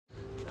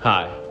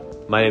Hi,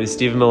 my name is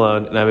Stephen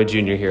Malone and I'm a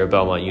junior here at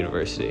Belmont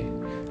University.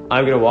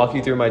 I'm going to walk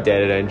you through my day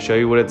today and show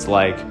you what it's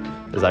like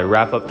as I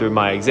wrap up through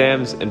my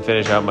exams and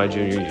finish out my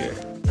junior year.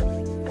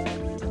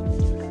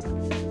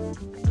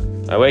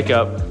 I wake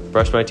up,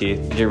 brush my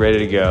teeth, get ready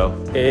to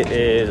go. It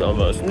is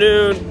almost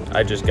noon.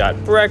 I just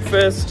got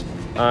breakfast.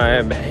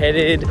 I'm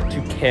headed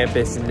to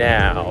campus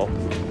now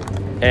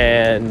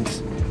and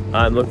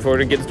I'm looking forward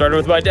to getting started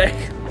with my day.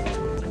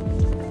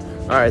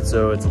 All right,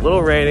 so it's a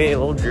little rainy, a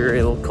little dreary,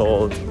 a little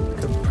cold.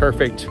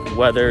 Perfect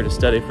weather to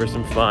study for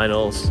some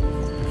finals.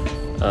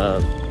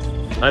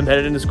 I'm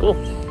headed into school.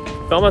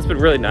 Belmont's been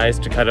really nice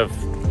to kind of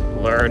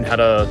learn how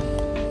to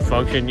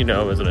function, you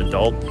know, as an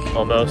adult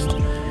almost,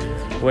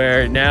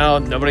 where now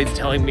nobody's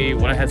telling me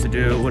what I have to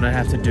do, when I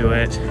have to do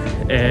it,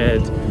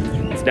 and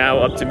it's now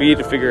up to me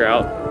to figure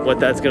out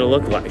what that's gonna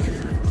look like.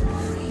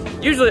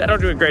 Usually I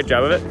don't do a great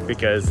job of it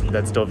because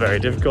that's still very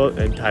difficult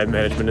and time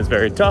management is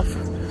very tough.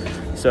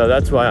 So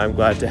that's why I'm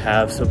glad to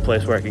have some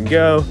place where I can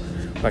go,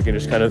 where I can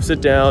just kind of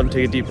sit down,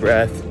 take a deep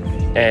breath,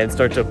 and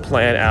start to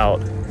plan out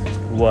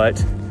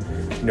what,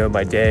 you know,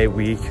 my day,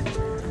 week,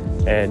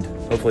 and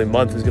hopefully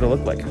month is gonna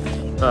look like.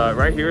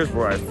 Right here is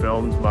where I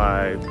filmed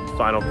my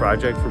final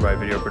project for my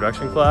video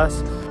production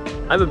class.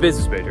 I'm a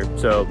business major,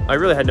 so I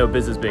really had no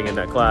business being in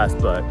that class,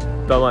 but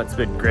Belmont's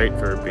been great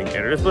for being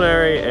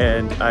interdisciplinary,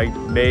 and I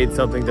made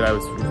something that I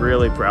was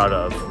really proud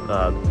of,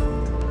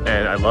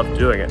 and I loved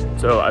doing it.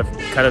 So I've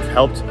kind of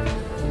helped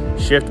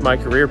shift my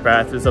career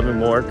path to something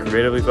more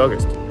creatively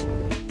focused.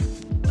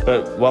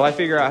 But while I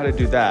figure out how to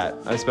do that,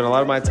 I spent a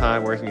lot of my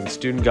time working in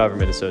Student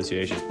Government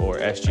Association, or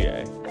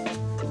SGA.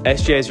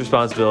 SGA's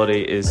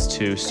responsibility is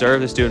to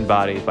serve the student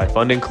body by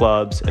funding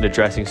clubs and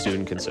addressing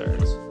student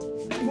concerns.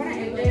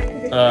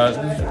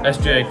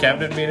 SGA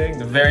cabinet meeting,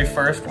 the very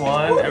first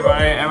one.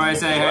 Everybody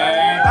say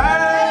hey!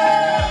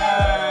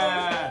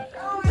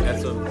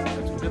 That's some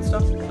good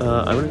stuff.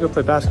 I'm gonna go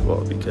play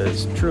basketball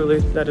because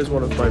truly that is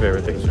one of my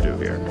favorite things to do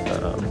here.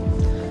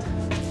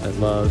 I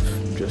love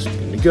just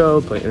getting to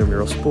go, play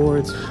intramural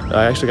sports.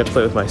 I actually got to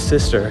play with my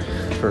sister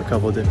for a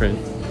couple of different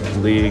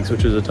leagues,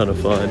 which was a ton of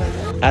fun.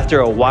 After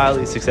a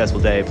wildly successful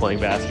day playing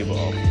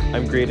basketball,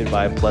 I'm greeted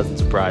by a pleasant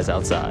surprise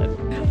outside.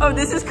 Oh,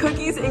 this is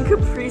cookies and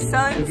Capri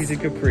Suns. Cookies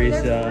and Capri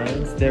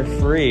Suns. They're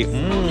free.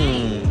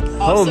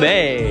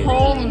 Homemade.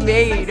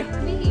 Homemade.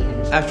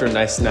 After a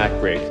nice snack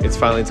break, it's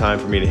finally time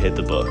for me to hit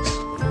the books.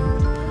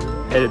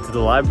 Headed to the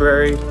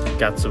library,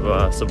 got some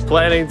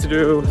planning to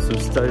do, some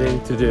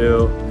studying to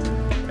do,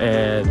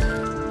 and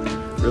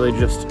really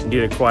just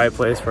need a quiet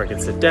place where I can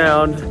sit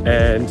down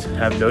and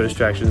have no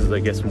distractions as I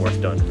get some work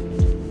done.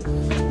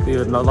 Being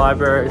in the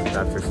library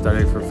after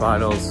studying for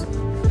finals,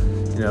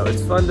 you know,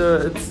 it's fun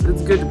to, it's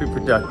good to be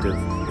productive.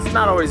 It's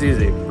not always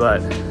easy,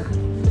 but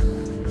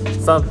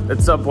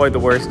at some point the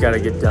work's gotta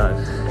get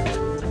done.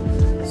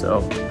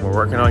 So we're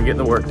working on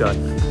getting the work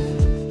done.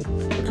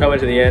 We're coming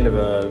to the end of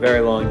a very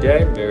long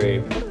day,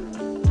 very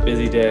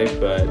busy day,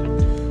 but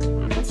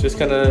it's just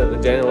kind of the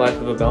day in the life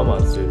of a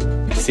Belmont student.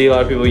 You see a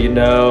lot of people you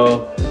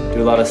know,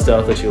 do a lot of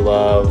stuff that you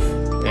love,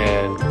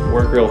 and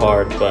work real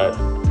hard, but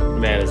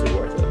man, is it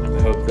worth it.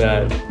 I hope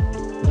that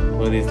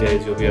one of these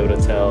days you'll be able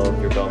to tell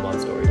your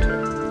Belmont story.